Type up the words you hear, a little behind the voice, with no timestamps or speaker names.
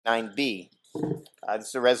9B. This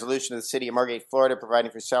is a resolution of the City of Margate, Florida,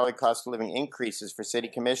 providing for salary cost of living increases for city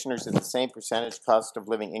commissioners at the same percentage cost of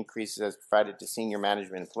living increases as provided to senior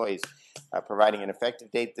management employees. Providing an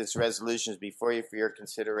effective date, this resolution is before you for your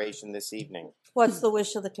consideration this evening. What's the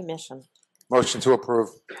wish of the commission? Motion to approve.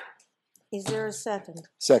 Is there a second?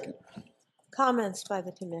 Second. Comments by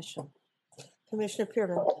the commission? Commissioner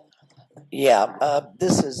Peerman. Yeah,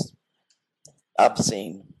 this is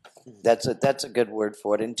obscene. That's a good word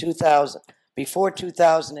for it. Before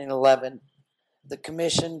 2011, the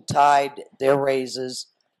commission tied their raises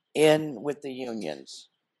in with the unions.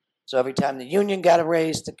 So every time the union got a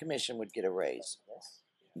raise, the commission would get a raise.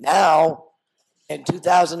 Now, in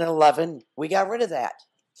 2011, we got rid of that.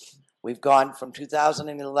 We've gone from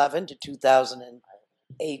 2011 to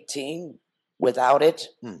 2018 without it.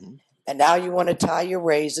 Mm-hmm. And now you want to tie your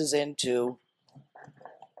raises into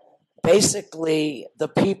basically the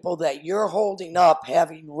people that you're holding up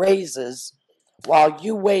having raises while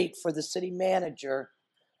you wait for the city manager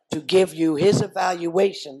to give you his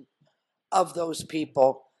evaluation of those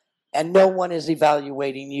people, and no one is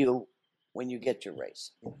evaluating you when you get your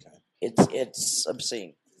raise. Okay. It's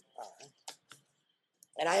obscene.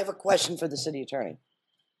 And I have a question for the city attorney.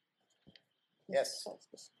 Yes.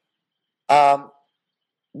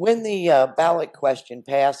 When the ballot question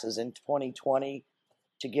passes in 2020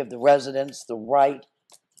 to give the residents the right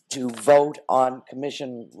to vote on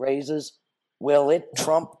commission raises, will it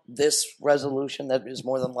trump this resolution that is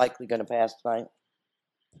more than likely going to pass tonight?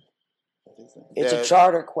 It's a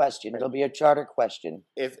charter question. It'll be a charter question.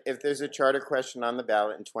 If there's a charter question on the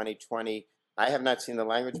ballot in 2020, I have not seen the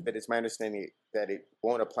language, but it's my understanding that it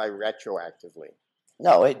won't apply retroactively.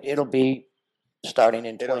 No, it'll be starting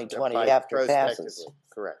in 2020 after it passes.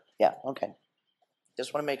 Correct. Yeah, okay.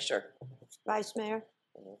 Just want to make sure. Vice Mayor?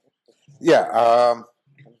 Yeah,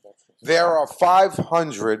 there are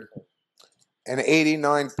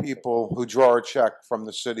 589 people who draw a check from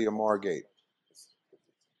the city of Margate.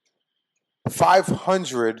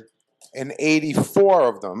 584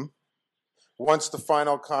 of them, once the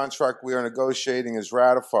final contract we are negotiating is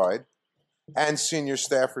ratified and senior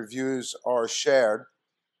staff reviews are shared,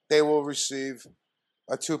 they will receive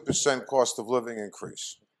a 2% cost of living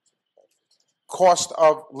increase. Cost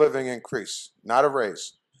of living increase, not a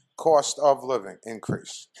raise. Cost of living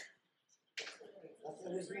increase.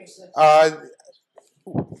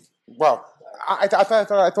 Well, I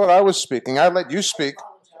thought I was speaking. I let you speak.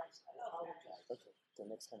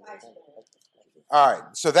 All right,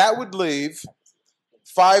 so that would leave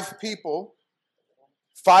five people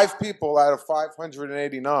out of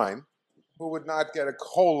 589 who would not get a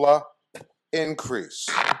COLA increase.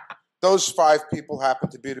 Those 5 people happen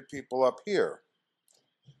to be the people up here.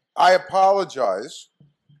 I apologize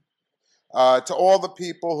to all the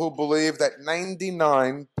people who believe that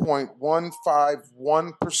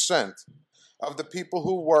 99.151% of the people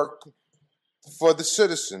who work for the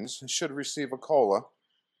citizens should receive a COLA,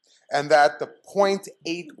 and that the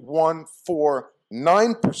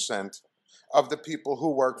 0.8149% of the people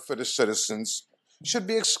who work for the citizens should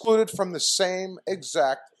be excluded from the same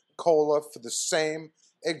exact COLA for the same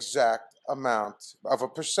exact amount of a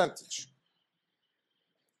percentage.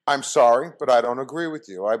 I'm sorry, but I don't agree with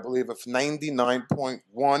you. I believe if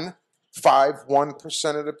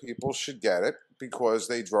 99.151% of the people should get it because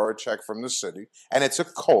they draw a check from the city, and it's a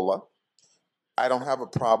COLA, I don't have a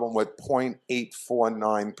problem with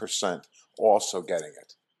 0.849% also getting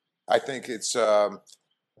it. I think it's, I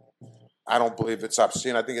don't believe it's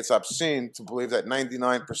obscene. I think it's obscene to believe that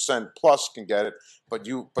 99% plus can get it, but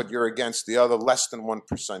you're against the other less than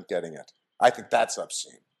 1% getting it. I think that's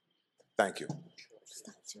obscene. Thank you.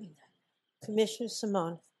 Stop doing that. Commissioner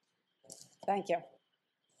Simone. Thank you.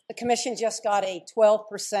 The commission just got a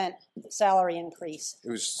 12% salary increase. It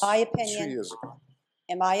was 2 years ago.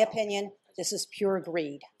 In my opinion, this is pure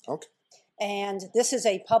greed. Okay. And this is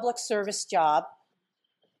a public service job.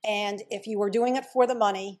 And if you were doing it for the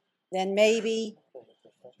money, then maybe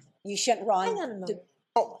you shouldn't run. Hang on a moment.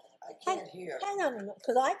 Oh, I can't hear. Hang on a minute,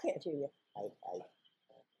 because I can't hear you.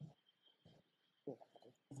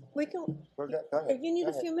 We can. Go ahead. If you need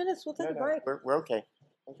a few minutes, we'll take a break. We're okay.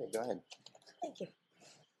 Okay, go ahead. Thank you.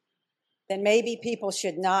 Then maybe people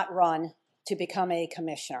should not run to become a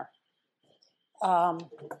commissioner.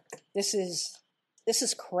 This is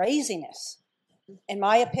craziness. In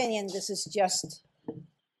my opinion, this is just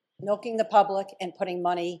milking the public and putting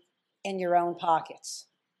money in your own pockets.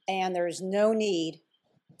 And there is no need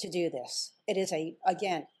to do this. It is a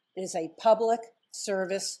public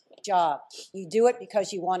service job. You do it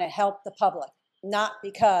because you want to help the public, not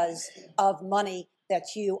because of money that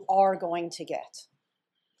you are going to get.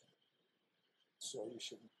 So you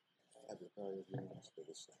should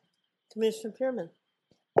Commissioner Peerman.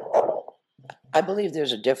 I believe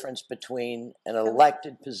there's a difference between an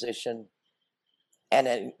elected position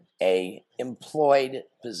and a employed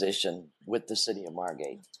position with the city of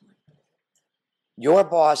Margate. Your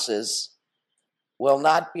bosses will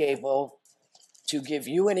not be able to give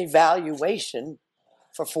you an evaluation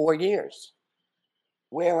for 4 years.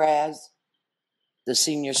 Whereas the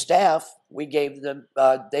senior staff, we gave them,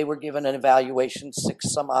 they were given an evaluation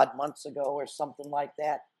 6 some odd months ago or something like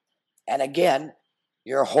that. And again,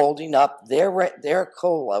 you're holding up their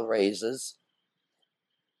COLA raises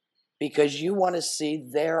because you want to see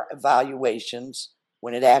their evaluations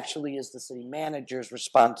when it actually is the city manager's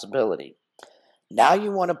responsibility. Now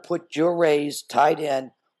you want to put your raise tied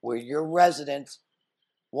in where your residents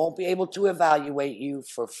won't be able to evaluate you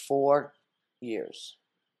for 4 years.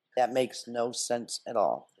 That makes no sense at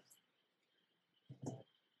all.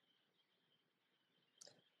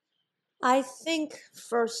 I think,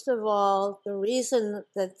 first of all, the reason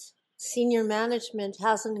that senior management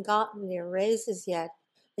hasn't gotten their raises yet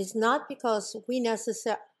is not because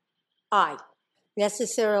I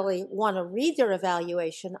necessarily want to read their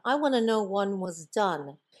evaluation. I want to know one was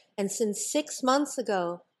done. And since 6 months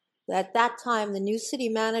ago, at that time, the new city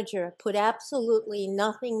manager put absolutely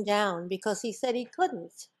nothing down because he said he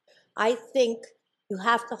couldn't. I think you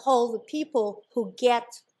have to hold the people who get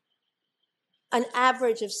an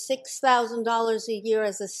average of $6,000 a year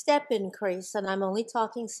as a step increase, and I'm only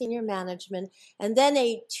talking senior management, and then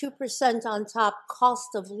a 2% on top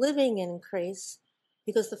cost of living increase,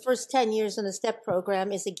 because the first 10 years in a step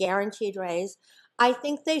program is a guaranteed raise. I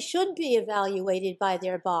think they should be evaluated by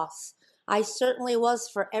their boss. I certainly was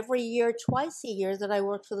for every year, twice a year that I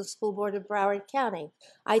worked for the school board of Broward County.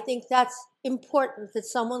 I think that's important that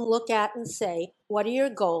someone look at and say, what are your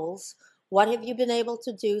goals? What have you been able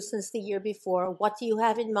to do since the year before? What do you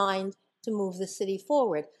have in mind to move the city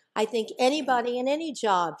forward? I think anybody in any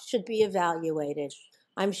job should be evaluated.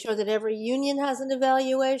 I'm sure that every union has an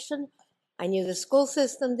evaluation. I knew the school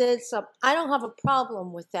system did, so I don't have a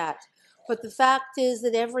problem with that. But the fact is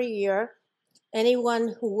that every year,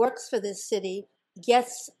 anyone who works for this city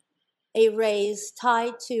gets a raise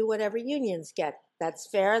tied to whatever unions get. That's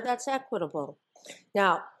fair, that's equitable.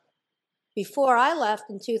 Now, before I left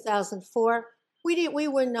in 2004, we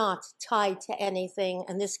were not tied to anything,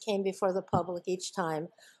 and this came before the public each time,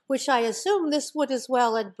 which I assume this would as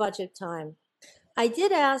well at budget time. I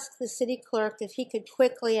did ask the city clerk if he could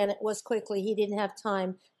quickly, and it was quickly, he didn't have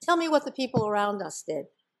time, tell me what the people around us did,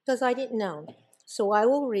 because I didn't know. So I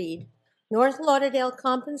will read. North Lauderdale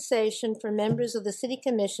compensation for members of the City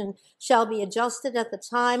Commission shall be adjusted at the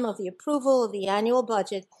time of the approval of the annual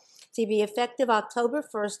budget to be effective October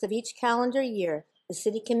 1st of each calendar year. The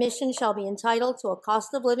City Commission shall be entitled to a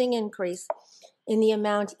cost of living increase in the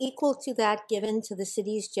amount equal to that given to the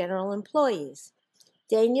city's general employees.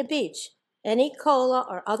 Dania Beach, any COLA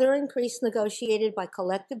or other increase negotiated by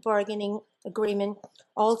collective bargaining agreement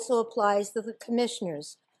also applies to the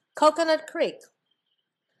commissioners. Coconut Creek,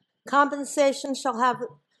 Commission shall have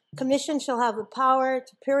the power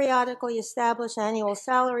to periodically establish annual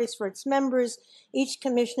salaries for its members. Each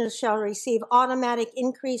commissioner shall receive automatic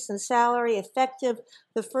increase in salary effective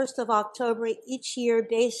the 1st of October each year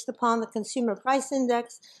based upon the Consumer Price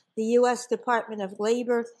Index, the U.S. Department of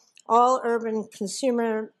Labor, all urban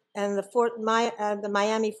consumer, and the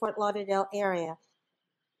Miami-Fort Lauderdale area.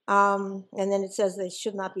 And then it says they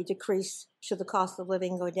should not be decreased should the cost of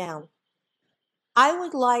living go down. I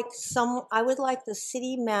would like the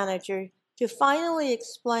city manager to finally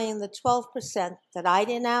explain the 12% that I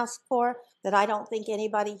didn't ask for, that I don't think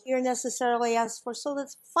anybody here necessarily asked for, so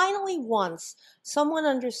that finally once someone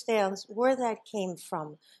understands where that came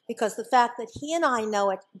from. Because the fact that he and I know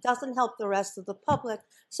it doesn't help the rest of the public,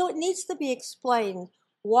 so it needs to be explained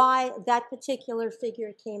why that particular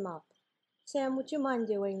figure came up. Sam, would you mind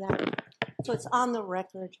doing that? So it's on the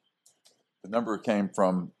record. The number came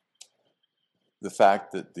from the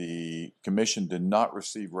fact that the commission did not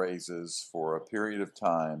receive raises for a period of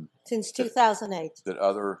time Since 2008. that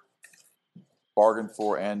other bargained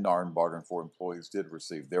for and non-bargained for employees did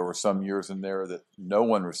receive. There were some years in there that no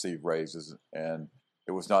one received raises, and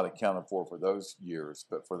it was not accounted for those years.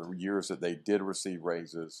 But for the years that they did receive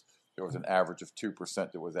raises, there was an average of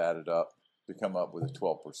 2% that was added up to come up with a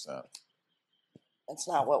 12%. That's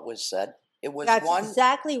not what was said. It was That's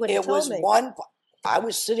exactly what he told me. I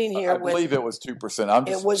was sitting here I believe it was 2%.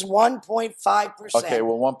 It was 1.5%. Okay,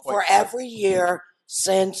 well, 1.5 for every year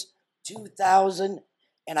since 2000,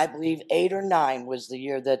 and I believe 8 or 9 was the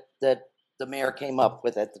year that the mayor came up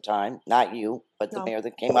with at the time. Not you, but the mayor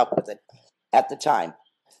that came up with it at the time.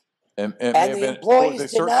 And it may And have the been- employees there was a did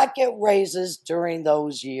certain- not get raises during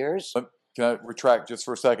those years. Can I retract just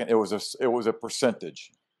for a second? It was a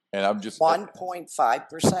percentage, and I'm just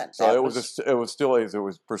 1.5%. So it was still there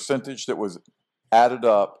was percentage that was added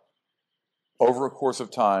up over a course of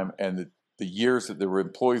time, and the years that the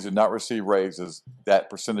employees did not receive raises, that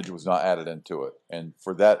percentage was not added into it. And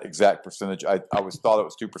for that exact percentage, I always thought it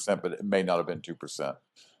was 2%, but it may not have been 2%.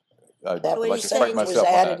 I'd That what like you're to saying correct percentage was myself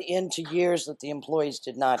on added that. into years that the employees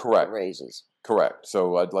did not Correct. get raises. Correct.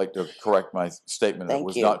 So I'd like to correct my statement. It Thank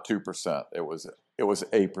was you. not 2%. It was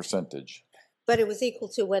a percentage. But it was equal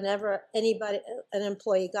to whenever an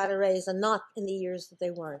employee got a raise, and not in the years that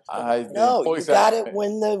they weren't. The No, you employees got act- it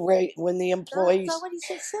when the employees. That's not what he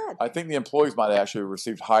said. I think the employees might have actually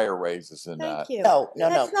received higher raises than Thank that. you. No.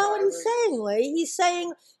 That's not what he's saying, Lee. He's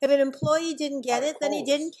saying if an employee didn't get it, then he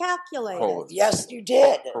didn't calculate COLAs. it. Yes, you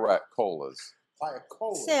did. Correct. COLAs. By a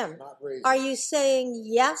COLA, Sam, not raises. are you saying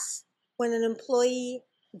yes when an employee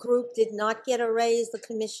group did not get a raise, the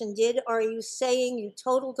commission did? Or are you saying you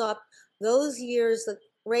totaled up those years that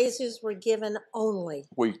raises were given only?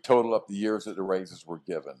 We total up the years that the raises were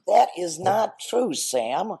given. That is not true,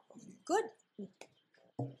 Sam. Good.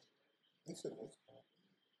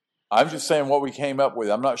 I'm just saying what we came up with.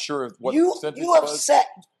 I'm not sure what the You percentage have was. said.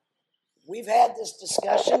 We've had this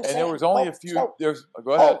discussion. And there Sam. was only a Oh, few. so-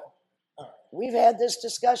 Go ahead. We've had this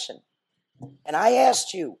discussion. And I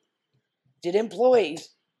asked you, did employees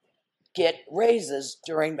get raises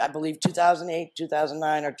during, I believe, 2008,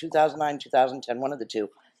 2009, or 2009, 2010, one of the two?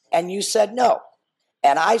 And you said no.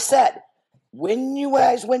 And I said, when you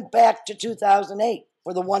guys went back to 2008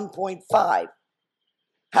 for the 1.5,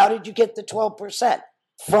 how did you get the 12%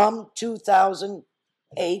 from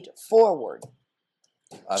 2008 forward?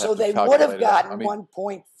 I'd So have to they would calculate have it. gotten I mean,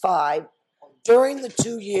 1.5 during the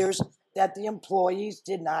 2 years that the employees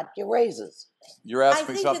did not get raises. you're I asking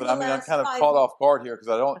me think something. in the I mean, I'm last kind of 5 caught off guard here because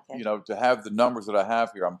I don't, Okay. to have the numbers that I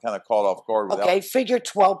have here, I'm kind of caught off guard without. Okay, figure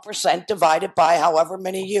 12% divided by however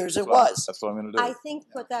many years it was. That's what I'm going to do. I think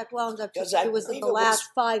what that wound up to Because I do was in believe the it was last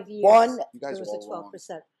 5 years. One, You guys There are was a all wrong.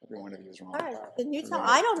 12%. Every one of you is wrong. All right, then you Every tell. one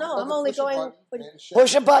of I you. don't know. I'm only Push a going. button with- and share.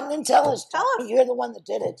 push a button and tell us. Tell us. You're the one that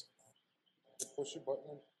did it. Push a button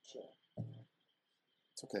and share.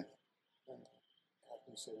 It's okay.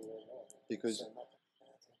 Say it right now. Because,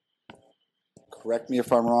 correct me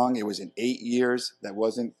if I'm wrong, it was in 8 years that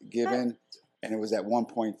wasn't given, and it was at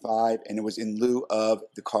 1.5, and it was in lieu of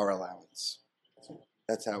the car allowance.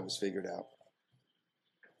 That's how it was figured out.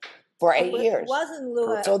 For It 8 wa- years. It wasn't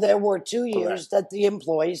Lua, So there were 2 years that the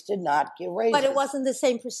employees did not get raises. but it wasn't the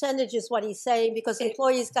same percentage as what he's saying, because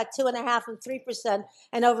employees got 2.5% and 3%,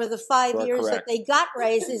 and over the 5 You are years that correct. they got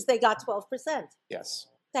raises, they got 12%. Yes.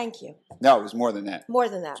 Thank you. No, it was more than that. More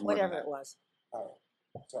than that, It's more than whatever that. it was.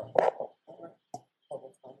 Sorry.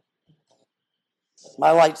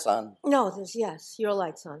 My light's on. No, there's yes. Your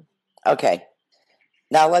light's on. Okay.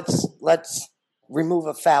 Now let's remove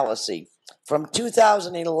a fallacy. From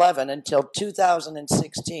 2011 until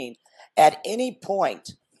 2016, at any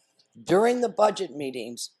point during the budget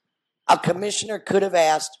meetings, a commissioner could have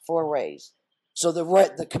asked for a raise. So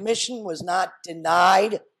the commission was not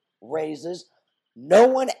denied raises. No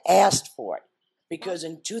one asked for it, because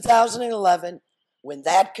in 2011, when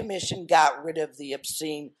that commission got rid of the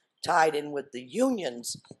obscene tied in with the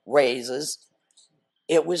union's raises,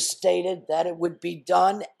 it was stated that it would be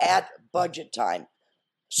done at budget time.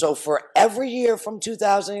 So for every year from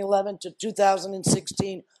 2011 to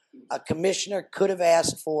 2016, a commissioner could have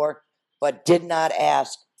asked for, but did not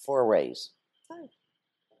ask for a raise. Fine.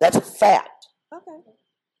 That's a fact. Okay.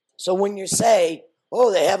 So when you say,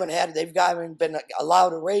 "Oh, they've been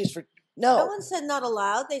allowed a raise for," No no. one said not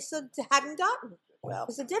allowed. They said hadn't gotten. Well,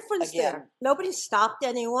 There's a difference Again. there. Nobody stopped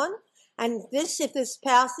anyone. And if this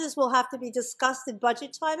passes, will have to be discussed at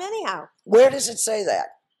budget time anyhow. where does it say that?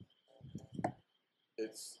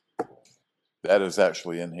 That is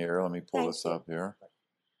actually in here. Let me pull Thank this you. up here.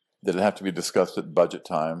 Did it have to be discussed at budget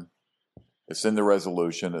time? It's in the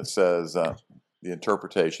resolution. It says the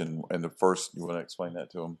interpretation and the first. You want to explain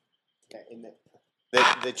that to them?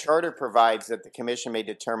 The charter provides that the commission may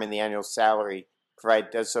determine the annual salary, provided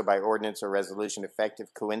it does so by ordinance or resolution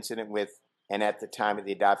effective coincident with and at the time of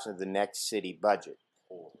the adoption of the next city budget.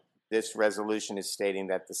 This resolution is stating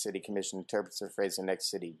that the city commission interprets the phrase "the next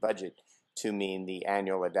city budget" to mean the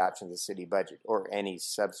annual adoption of the city budget or any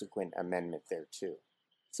subsequent amendment thereto.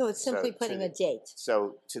 So it's simply So, putting to a date.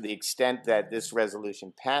 So to the extent that this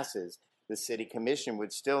resolution passes, the city commission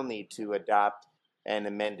would still need to adopt an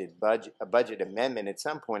amended budget, a budget amendment at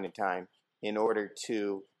some point in time in order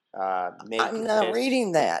to I'm not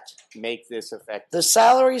reading that. Make this effective. The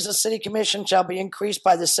salaries of city commission shall be increased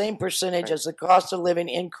by the same percentage as the cost of living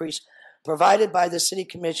increase provided by the city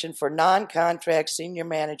commission for non-contract senior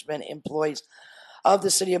management employees of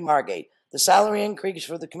the city of Margate. The salary increase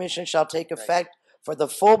for the commission shall take effect for the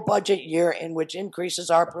full budget year in which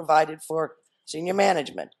increases are provided for senior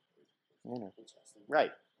management.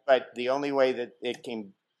 Right, but the only way that it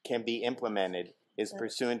can be implemented is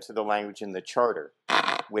pursuant to the language in the charter,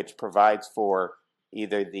 which provides for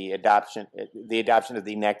either the adoption of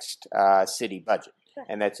the next city budget,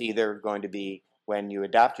 and that's either going to be when you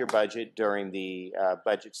adopt your budget during the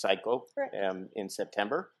budget cycle in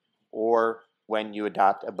September, or when you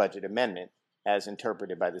adopt a budget amendment as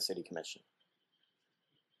interpreted by the city commission.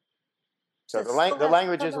 So the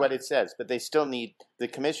language is what it says, but the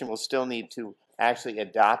commission will still need to actually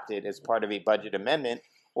adopt it as part of a budget amendment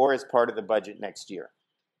or as part of the budget next year.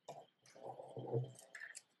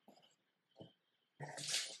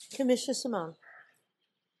 Commissioner Simone.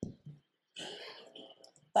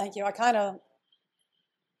 Thank you. I kind of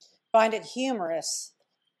find it humorous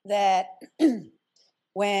that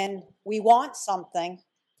when we want something,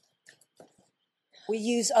 we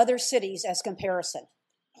use other cities as comparison.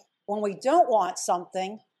 When we don't want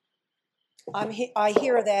something, I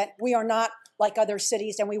hear that we are not like other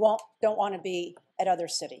cities and we don't want to be at other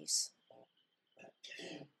cities.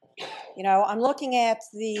 You know, I'm looking at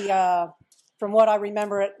from what I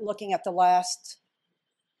remember looking at the last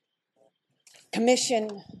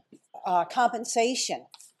commission compensation,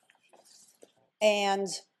 and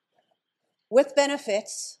with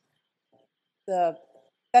benefits, the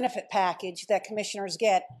benefit package that commissioners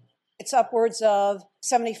get, it's upwards of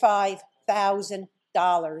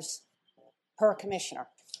 $75,000 per commissioner.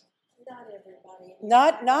 Not everybody.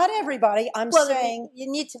 Not everybody. I'm saying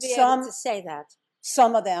you need to be able to say that.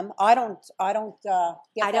 Some of them. I don't get I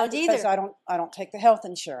don't because either. I don't take the health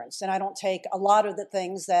insurance, and I don't take a lot of the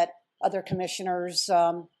things that other commissioners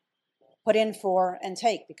put in for and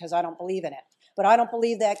take because I don't believe in it. But I don't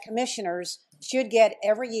believe that commissioners should get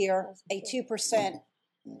every year a 2%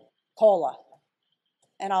 COLA.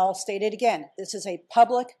 And I'll state it again. This is a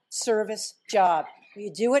public service job.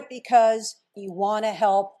 You do it because you want to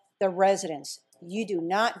help the residents. You do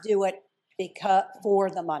not do it for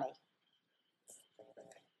the money.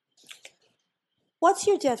 What's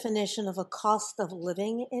your definition of a cost of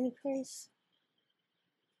living increase?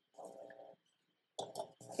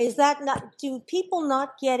 Is that not, do people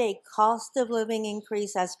not get a cost of living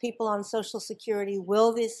increase as people on Social Security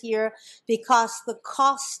will this year because the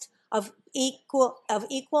cost of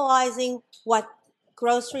equalizing what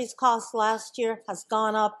groceries cost last year has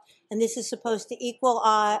gone up, and this is supposed to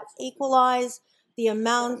equalize the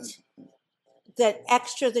amount that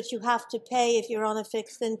extra that you have to pay if you're on a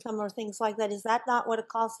fixed income or things like that? Is that not what a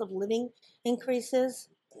cost of living increase is?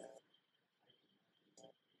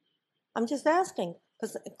 I'm just asking,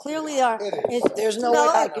 because clearly There's no way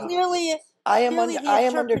I can. Clearly, I am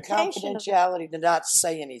under interpretation of- confidentiality to not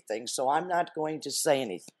say anything, so I'm not going to say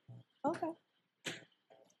anything. Okay.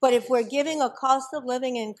 But if we're giving a cost of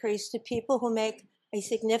living increase to people who make a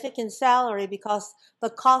significant salary because the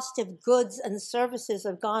cost of goods and services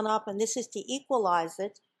have gone up and this is to equalize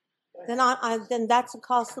it, then then that's a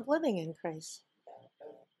cost of living increase.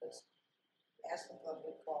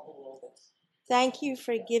 Thank you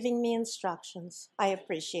for giving me instructions. I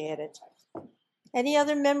appreciate it. Any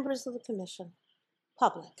other members of the commission?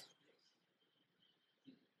 Public.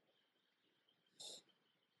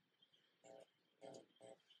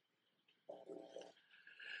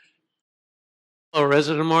 Oh,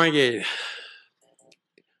 resident of Margate.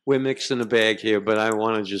 We're mixing the bag here, but I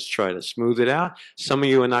want to just try to smooth it out. Some of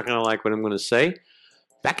you are not going to like what I'm going to say.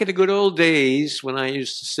 Back in the good old days when I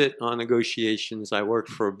used to sit on negotiations, I worked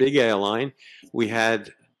for a big airline. We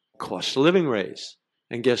had cost of living raise.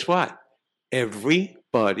 And guess what?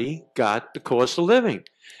 Everybody got the cost of living.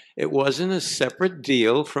 It wasn't a separate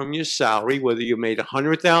deal from your salary, whether you made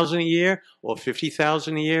 $100,000 a year or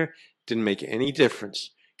 $50,000 a year. Didn't make any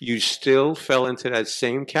difference. You still fell into that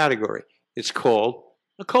same category. It's called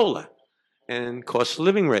a COLA and cost of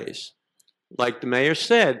living raise. Like the mayor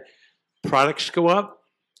said, products go up,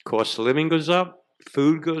 cost of living goes up,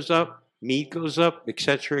 food goes up, meat goes up,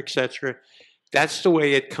 etc., etc. That's the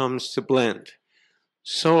way it comes to blend.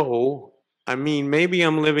 So, I mean, maybe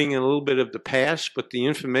I'm living in a little bit of the past, but the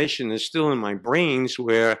information is still in my brains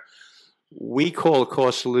where we call a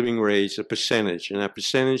cost of living raise a percentage, and that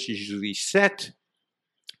percentage is usually set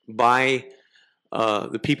by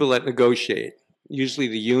the people that negotiate. Usually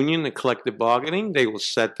the union, the collective bargaining, they will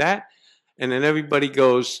set that. And then everybody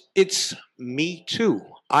goes, it's me too.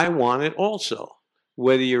 I want it also.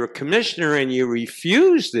 whether you're a commissioner and you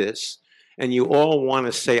refuse this, and you all want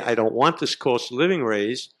to say, I don't want this cost of living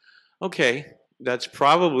raise, okay, that's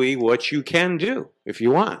probably what you can do if you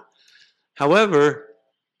want. However,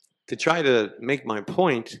 to try to make my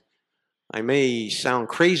point, I may sound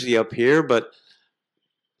crazy up here, but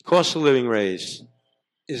cost of living raise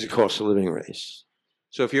is a cost of living raise.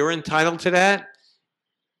 So if you're entitled to that,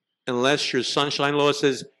 unless your sunshine law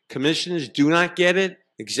says commissioners do not get it,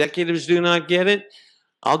 executives do not get it,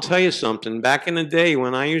 I'll tell you something. Back in the day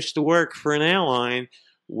when I used to work for an airline,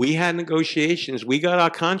 we had negotiations. We got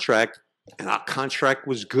our contract, and our contract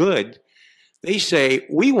was good. They say,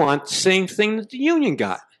 we want the same thing that the union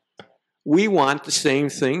got. We want the same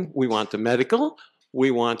thing. We want the medical.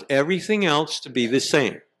 We want everything else to be the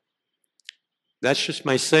same. That's just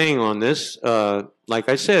my saying on this. Like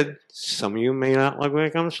I said, some of you may not like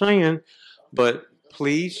what I'm saying, but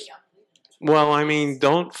please, well, I mean,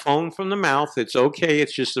 don't foam from the mouth. It's okay.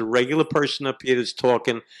 It's just a regular person up here that's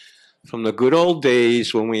talking from the good old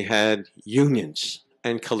days when we had unions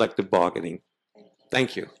and collective bargaining.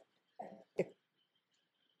 Thank you.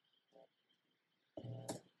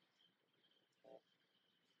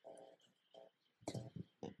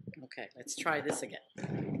 Okay, let's try this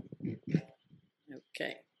again.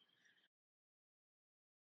 Okay.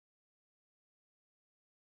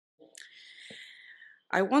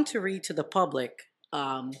 I want to read to the public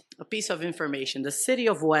a piece of information. The city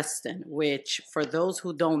of Weston, which for those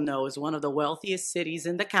who don't know is one of the wealthiest cities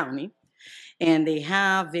in the county, and they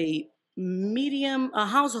have a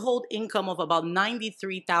household income of about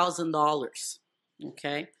 $93,000.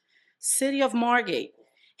 Okay. City of Margate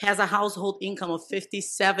has a household income of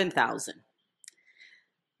 $57,000.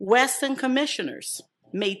 Weston commissioners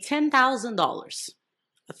made $10,000,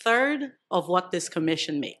 a third of what this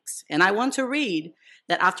commission makes. And I want to read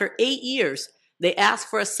that after 8 years, they asked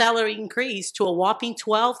for a salary increase to a whopping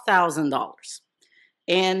 $12,000.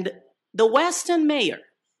 And the Weston mayor,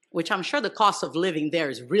 which I'm sure the cost of living there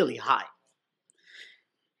is really high,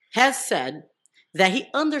 has said that he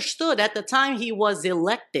understood at the time he was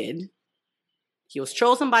elected, he was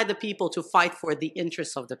chosen by the people to fight for the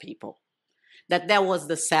interests of the people, that was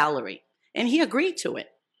the salary. And he agreed to it.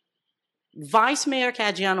 Vice Mayor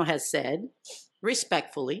Caggiano has said,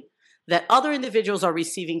 respectfully, that other individuals are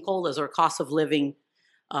receiving COLAs or cost of living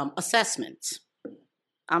assessments.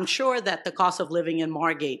 I'm sure that the cost of living in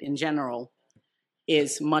Margate in general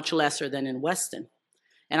is much lesser than in Weston.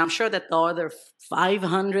 And I'm sure that the other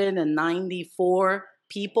 594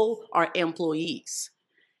 people are employees.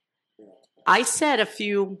 I said a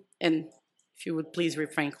few, and if you would please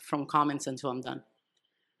refrain from comments until I'm done.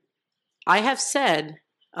 I have said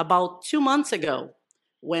about 2 months ago,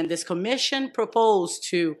 when this commission proposed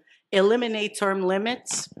to eliminate term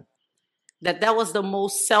limits, that was the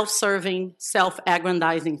most self-serving,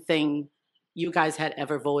 self-aggrandizing thing you guys had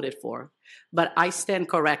ever voted for. But I stand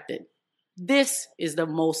corrected. This is the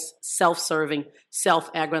most self-serving,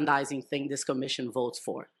 self-aggrandizing thing this commission votes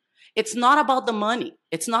for. It's not about the money.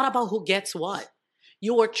 It's not about who gets what.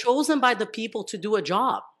 You were chosen by the people to do a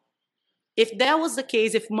job. If that was the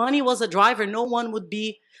case, if money was a driver, no one would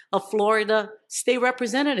be a Florida state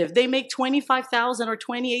representative. They make $25,000 or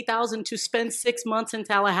 $28,000 to spend 6 months in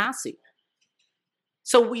Tallahassee.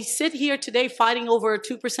 So we sit here today fighting over a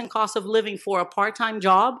 2% cost of living for a part-time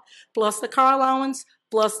job, plus the car allowance,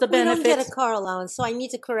 plus the benefits. We don't get a car allowance, so I need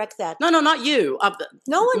to correct that. No, not you.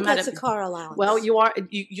 No one gets a car allowance. Well,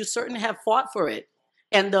 you certainly have fought for it.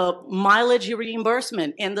 And the mileage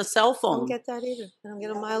reimbursement and the cell phone. I don't get that either. I don't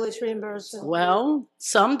get a mileage reimbursement. Well,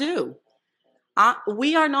 some do.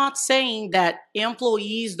 We are not saying that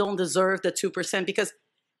employees don't deserve the 2%, because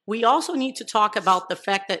we also need to talk about the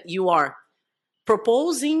fact that you are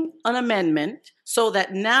proposing an amendment so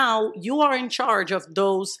that now you are in charge of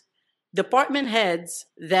those department heads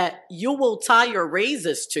that you will tie your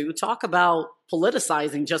raises to. Talk about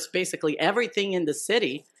politicizing just basically everything in the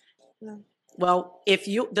city. No. Well, if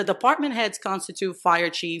the department heads constitute fire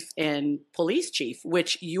chief and police chief,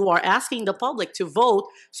 which you are asking the public to vote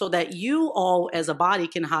so that you all as a body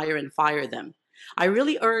can hire and fire them. I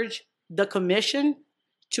really urge the commission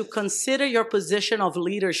to consider your position of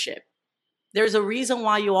leadership. There's a reason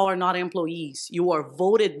why you all are not employees. You are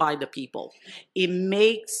voted by the people.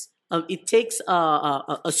 It takes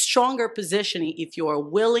a stronger positioning if you are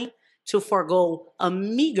willing to forego a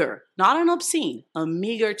meager, not an obscene, a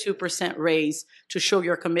meager 2% raise to show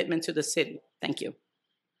your commitment to the city. Thank you.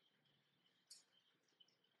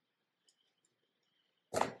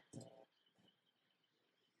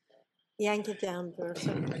 Yank it down,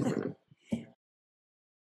 Bertha.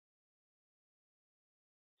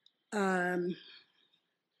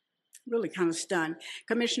 really kind of stunned.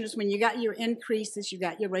 Commissioners, when you got your increases, you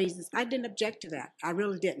got your raises. I didn't object to that. I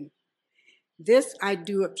really didn't. This I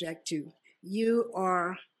do object to. You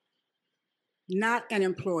are not an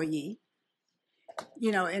employee,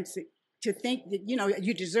 you know, and to think that, you know,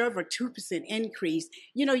 you deserve a 2% increase.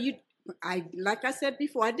 You know, like I said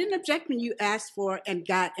before, I didn't object when you asked for and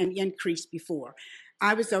got an increase before.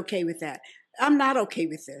 I was okay with that. I'm not okay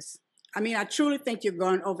with this. I mean, I truly think you're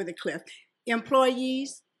going over the cliff.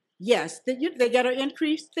 Employees, yes, they get an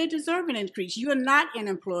increase. They deserve an increase. You are not an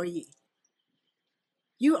employee.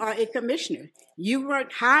 You are a commissioner. You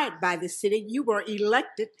weren't hired by the city. You were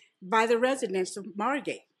elected by the residents of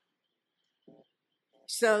Margate.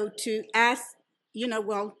 So to ask, you know,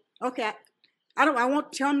 well, okay, I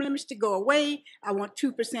want term limits to go away. I want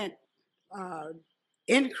 2%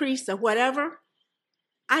 increase or whatever.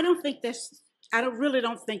 I really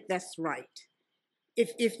don't think that's right.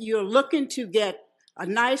 If you're looking to get a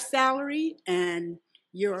nice salary and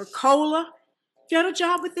you're a COLA, get a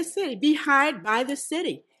job with the city. Be hired by the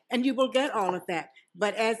city, and you will get all of that.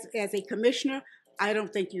 But as a commissioner, I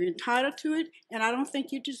don't think you're entitled to it, and I don't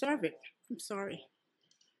think you deserve it. I'm sorry.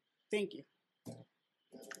 Thank you.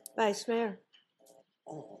 Vice Mayor.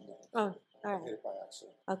 Oh, all right.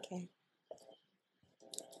 Okay.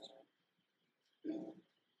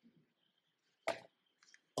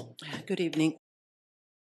 Good evening.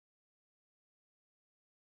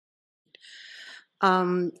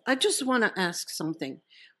 I just want to ask something.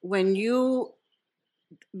 When you,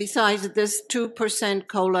 besides this 2%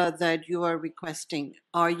 COLA that you are requesting,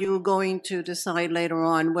 are you going to decide later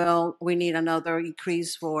on, well, we need another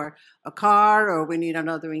increase for a car, or we need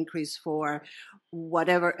another increase for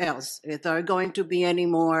whatever else? If there are going to be any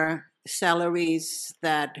more salaries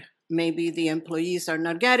that maybe the employees are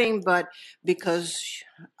not getting, but because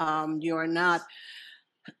you're not,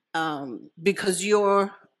 because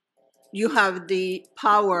you have the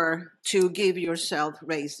power to give yourself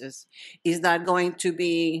raises. Is that going to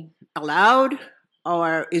be allowed,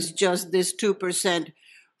 or is just this 2%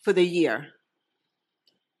 for the year?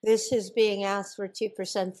 This is being asked for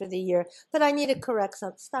 2% for the year, but I need to correct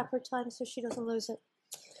something. Stop her time so she doesn't lose it.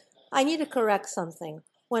 I need to correct something.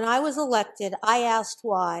 When I was elected, I asked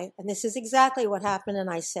why, and this is exactly what happened, and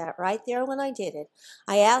I sat right there when I did it.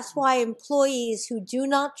 I asked why employees who do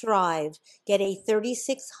not drive get a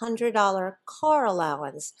 $3,600 car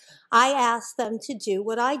allowance. I asked them to do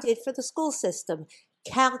what I did for the school system.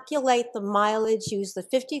 Calculate the mileage, use the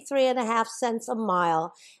 53.5 cents a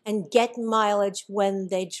mile, and get mileage when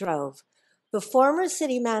they drove. The former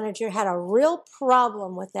city manager had a real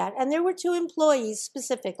problem with that, and there were 2 employees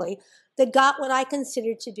specifically that got what I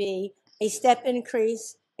considered to be a step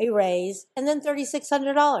increase, a raise, and then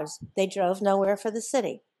 $3,600. They drove nowhere for the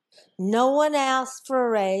city. No one asked for a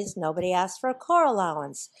raise. Nobody asked for a car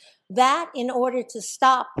allowance. That, in order to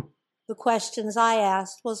stop the questions I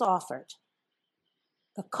asked, was offered.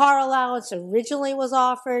 A car allowance originally was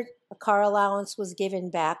offered. A car allowance was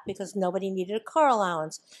given back because nobody needed a car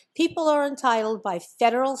allowance. People are entitled by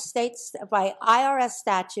federal, states, by IRS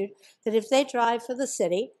statute that if they drive for the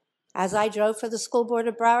city, as I drove for the school board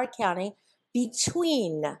of Broward County,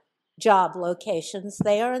 between job locations,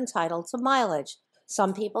 they are entitled to mileage.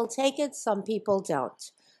 Some people take it, some people don't.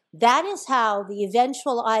 That is how the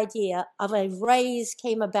eventual idea of a raise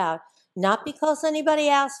came about. Not because anybody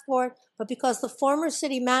asked for it, but because the former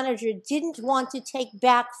city manager didn't want to take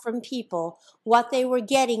back from people what they were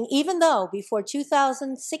getting, even though before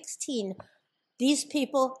 2016, these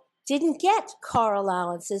people didn't get car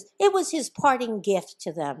allowances. It was his parting gift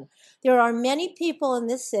to them. There are many people in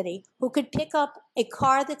this city who could pick up a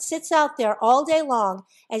car that sits out there all day long,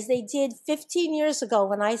 as they did 15 years ago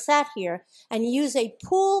when I sat here, and use a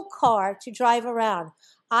pool car to drive around.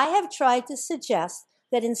 I have tried to suggest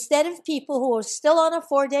that instead of people who are still on a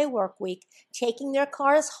 4-day work week taking their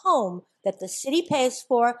cars home that the city pays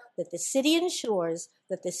for, that the city insures,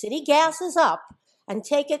 that the city gasses up, and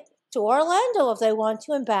take it to Orlando if they want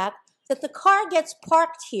to and back, that the car gets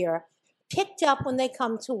parked here, picked up when they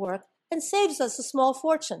come to work, and saves us a small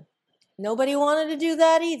fortune. Nobody wanted to do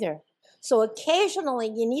that either. So occasionally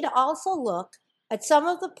you need to also look at some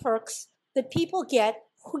of the perks that people get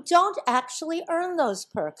who don't actually earn those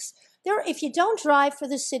perks. If you don't drive for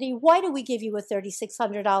the city, why do we give you a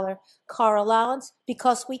 $3,600 car allowance?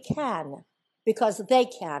 Because we can. Because they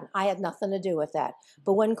can. I had nothing to do with that.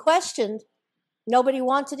 But when questioned, nobody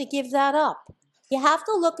wanted to give that up. You have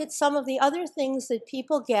to look at some of the other things that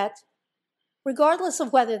people get, regardless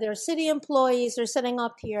of whether they're city employees or sitting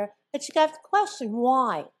up here, that you have to question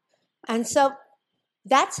why. And so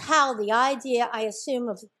that's how the idea, I assume,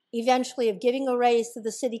 of eventually of giving a raise to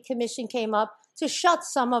the city commission came up, to shut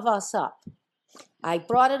some of us up. I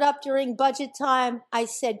brought it up during budget time. I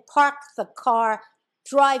said, park the car,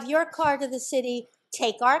 drive your car to the city,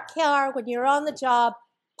 take our car when you're on the job,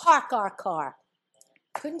 park our car.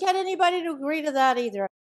 Couldn't get anybody to agree to that either.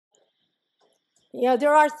 You know,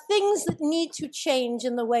 there are things that need to change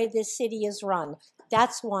in the way this city is run.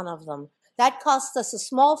 That's one of them. That costs us a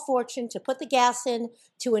small fortune to put the gas in,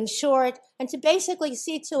 to insure it, and to basically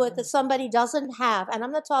see to it that somebody doesn't have, and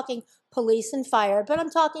I'm not talking police and fire, but I'm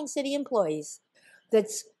talking city employees,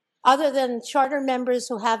 that's other than charter members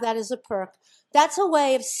who have that as a perk. That's a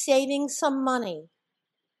way of saving some money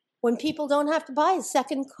when people don't have to buy a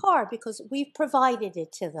second car because we've provided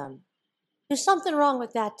it to them. There's something wrong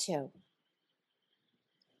with that too.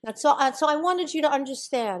 That's all. So I wanted you to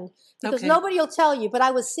understand, because Okay. nobody will tell you, but I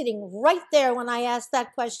was sitting right there when I asked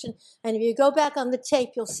that question. And if you go back on the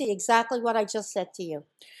tape, you'll see exactly what I just said to you.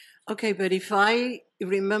 Okay, but if I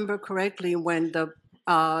remember correctly, when the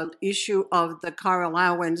issue of the car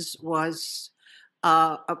allowance was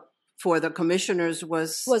for the commissioners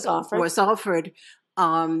was offered,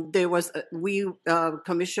 there was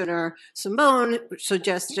Commissioner Simone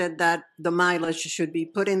suggested that the mileage should be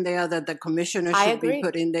put in there, that the commissioner I should agree. be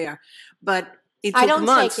put in there, but it I took don't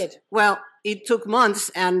months. take it. Well, it took months,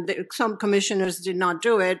 and some commissioners did not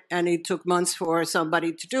do it, and it took months for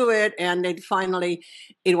somebody to do it, and then finally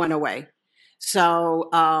it went away. So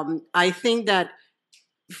I think that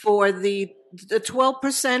for the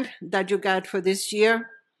 12% that you got for this year,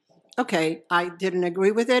 okay, I didn't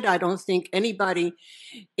agree with it. I don't think anybody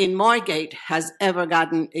in Margate has ever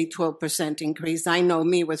gotten a 12% increase. I know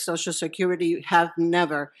me with Social Security have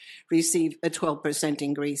never received a 12%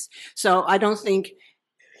 increase. So I don't think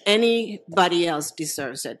anybody else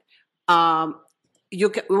deserves it. You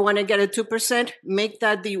want to get a 2%, make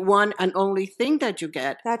that the one and only thing that you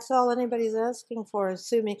get. That's all anybody's asking for,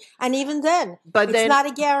 assuming. And even then, But it's then, not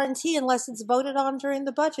a guarantee unless it's voted on during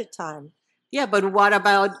the budget time. yeah, but what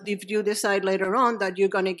about if you decide later on that you're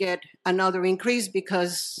going to get another increase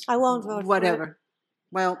because I won't vote whatever? for it.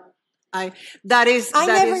 Well, I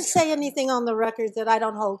never say anything on the record that I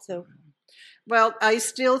don't hold to. Well, I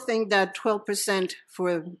still think that 12%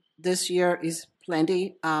 for this year is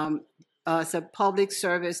plenty as a public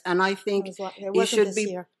service, and I think it should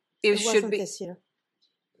be. It should be this year.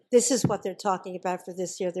 This is what they're talking about for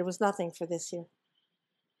this year. There was nothing for this year.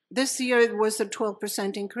 This year it was a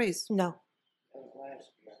 12% increase. No.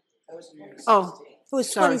 Oh, it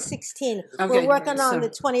was sorry. 2016. Okay, We're working on sorry. the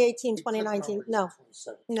 2018, 2019. No,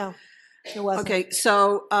 it wasn't. Okay,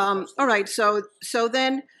 so all right, so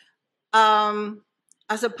then,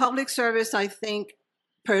 as a public service, I think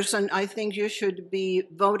you should be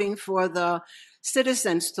voting for the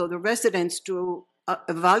citizens, so the residents, to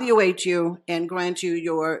evaluate you and grant you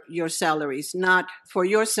your salaries, not for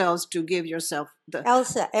yourselves to give yourself the.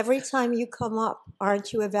 Elsa, every time you come up,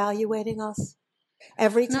 aren't you evaluating us?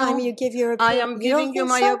 Every time you give your opinion, I am giving you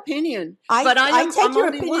my opinion. I take your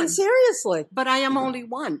opinion seriously. But I am only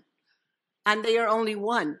one, and they are only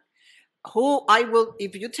one. Who I will,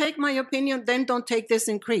 if you take my opinion, then don't take this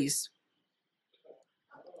increase.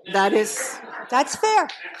 That's fair.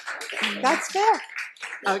 That's fair.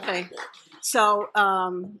 Okay. So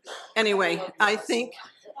anyway, I think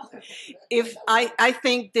I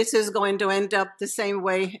think this is going to end up the same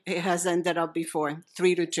way it has ended up before,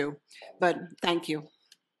 3-2. But thank you.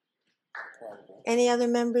 Any other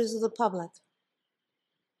members of the public?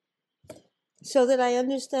 So that I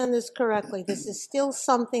understand this correctly, this is still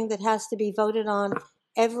something that has to be voted on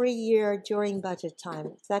every year during budget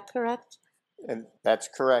time. Is that correct? And that's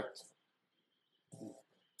correct.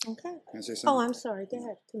 Okay. Can I say something? Oh, I'm sorry. Go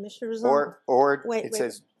ahead, Commissioner Ruzzano. Or Wait. it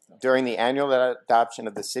says during the annual adoption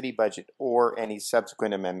of the city budget or any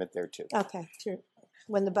subsequent amendment thereto. Okay, sure.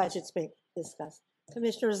 When the budget's being discussed.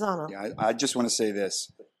 Commissioner Ruzzano. Yeah, I just want to say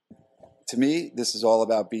this. To me, this is all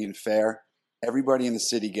about being fair. Everybody in the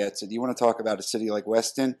city gets it. You want to talk about a city like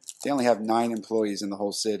Weston? They only have 9 employees in the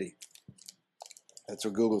whole city. That's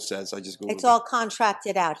what Google says. I just Googled It's all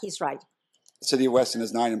contracted out. He's right. The city of Weston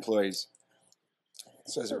has 9 employees.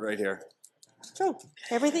 It says it right here. It's true.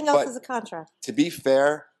 Everything else But is a contract. to be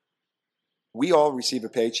fair, we all receive a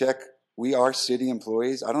paycheck. We are city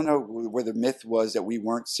employees. I don't know where the myth was that we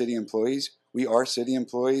weren't city employees. We are city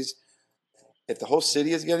employees. If the whole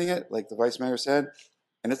city is getting it, like the vice mayor said,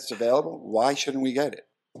 and it's available, why shouldn't we get it?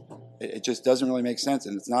 It just doesn't really make sense.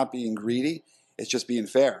 And it's not being greedy. It's just being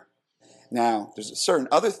fair. Now, there's certain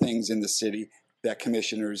other things in the city that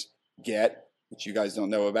commissioners get, which you guys don't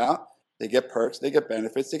know about. They get perks, they get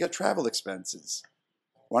benefits, they get travel expenses.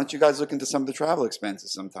 Why don't you guys look into some of the travel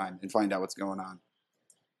expenses sometime and find out what's going on?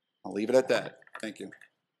 I'll leave it at that. Thank you.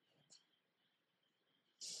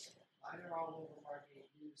 They're all over Margate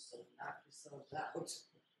News, so knock yourselves out.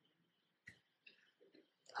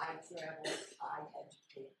 I travel, I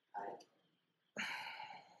educate,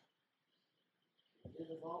 do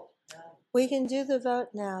the vote now. We can do the vote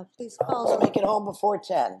now. Please call. So make it home before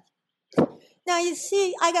 10. Now, you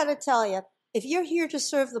see, I got to tell you, if you're here to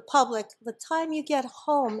serve the public, the time you get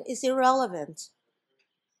home is irrelevant.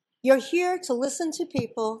 You're here to listen to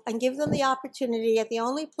people and give them the opportunity at the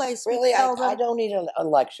only place we Really, tell them. I don't need a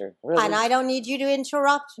lecture. Really. And I don't need you to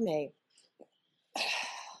interrupt me.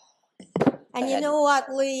 And you know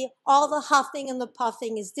what, Lee? All the huffing and the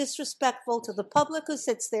puffing is disrespectful to the public who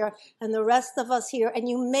sits there and the rest of us here, and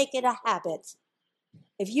you make it a habit.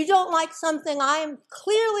 If you don't like something, I am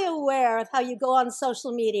clearly aware of how you go on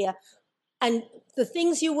social media and the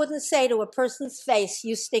things you wouldn't say to a person's face,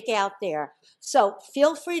 you stick out there. So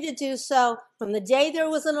feel free to do so. From the day there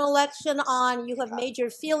was an election on, you have made your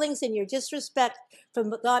feelings and your disrespect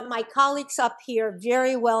from my colleagues up here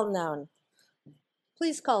very well known.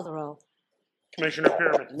 Please call the roll. Commissioner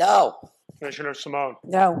Peerman. No. Commissioner Simone.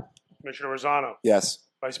 No. Commissioner Ruzzano. Yes.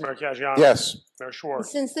 Vice Mayor Caggiano. Yes. Mayor And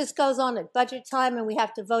Schwartz. since this goes on at budget time and we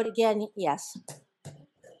have to vote again, yes.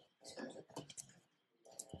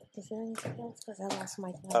 Is there anything else? Because I lost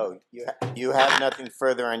my thought. Oh, you have nothing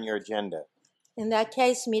further on your agenda. In that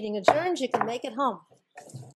case, meeting adjourned. You can make it home.